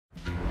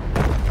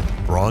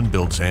Braun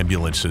builds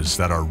ambulances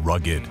that are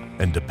rugged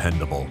and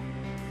dependable.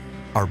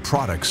 Our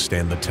products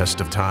stand the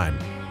test of time,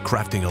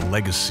 crafting a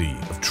legacy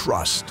of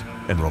trust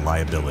and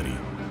reliability.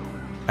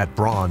 At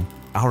Braun,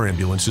 our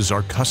ambulances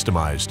are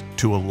customized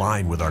to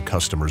align with our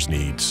customers'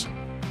 needs.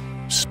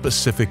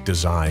 Specific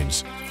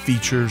designs,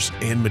 features,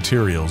 and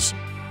materials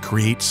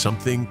create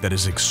something that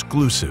is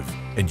exclusive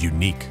and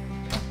unique.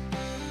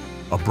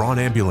 A Braun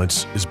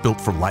ambulance is built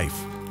for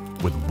life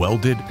with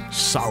welded,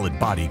 solid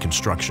body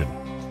construction.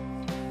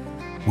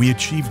 We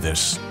achieve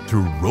this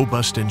through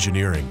robust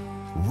engineering,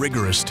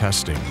 rigorous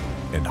testing,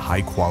 and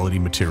high-quality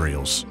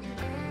materials.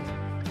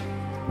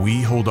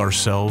 We hold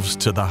ourselves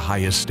to the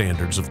highest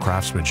standards of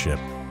craftsmanship,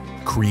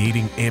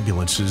 creating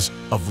ambulances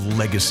of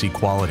legacy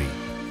quality.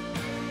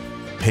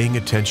 Paying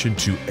attention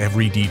to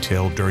every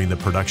detail during the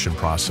production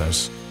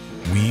process,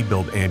 we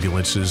build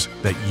ambulances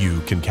that you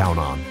can count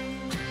on.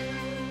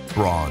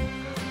 Braun,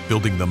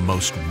 building the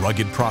most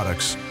rugged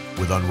products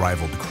with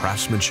unrivaled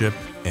craftsmanship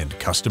and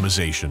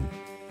customization.